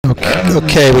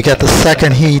Okay, we got the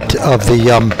second heat of the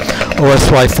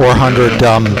OSY400.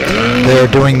 They're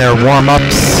doing their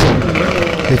warm-ups.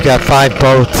 We've got 5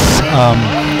 boats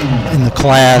in the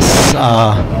class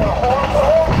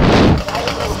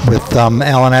with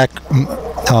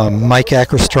Mike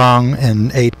Ackerstrong in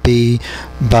 8B,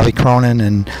 Bobby Cronin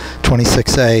in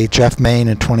 26A, Jeff Main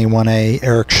in 21A,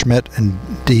 Eric Schmidt in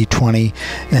D20,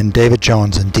 and David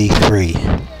Jones in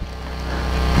D3.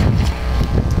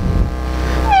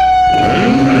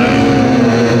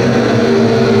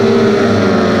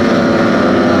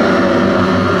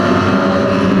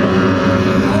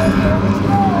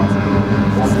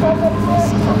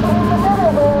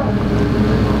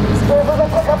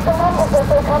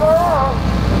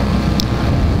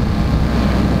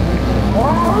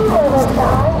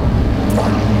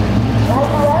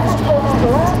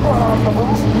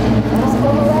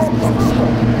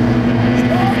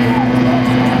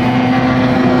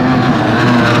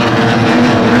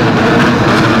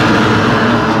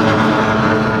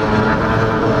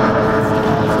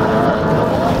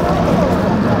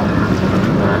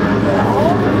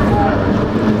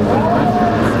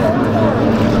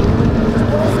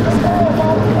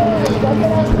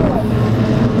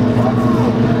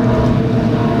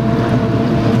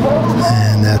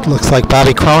 Looks like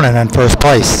Bobby Cronin in first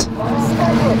place.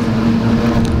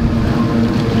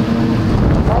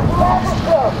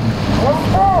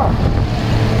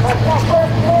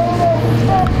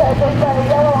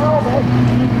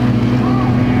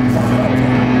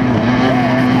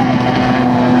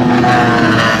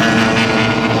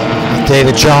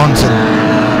 David Jones in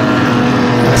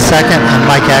second and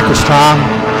Mike Ackerstrong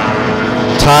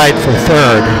tied for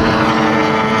third.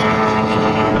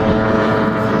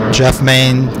 Jeff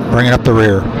Main bringing up the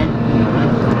rear.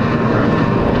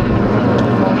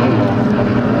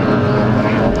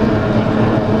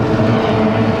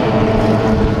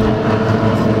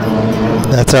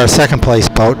 That's our second place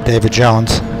boat, David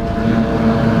Jones.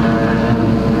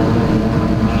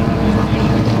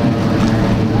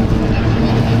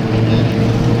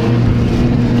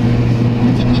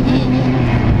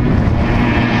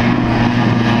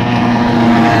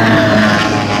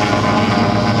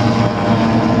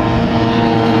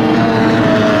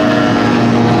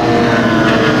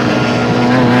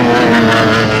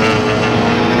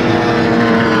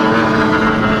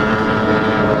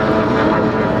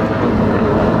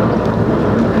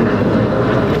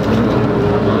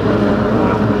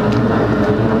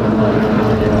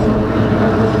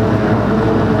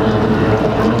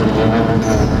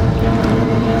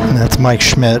 Mike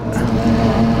Schmidt.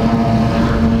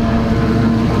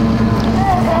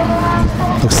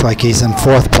 Looks like he's in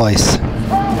fourth place.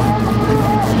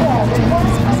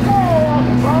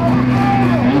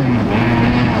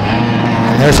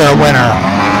 And there's our winner,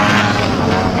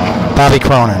 Bobby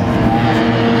Cronin.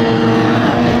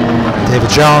 David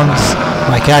Jones,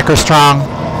 Mike Ackerstrong,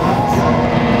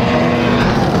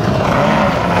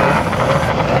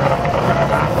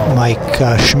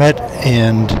 Mike Schmidt,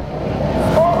 and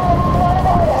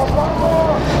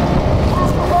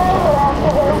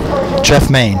Jeff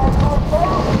Main.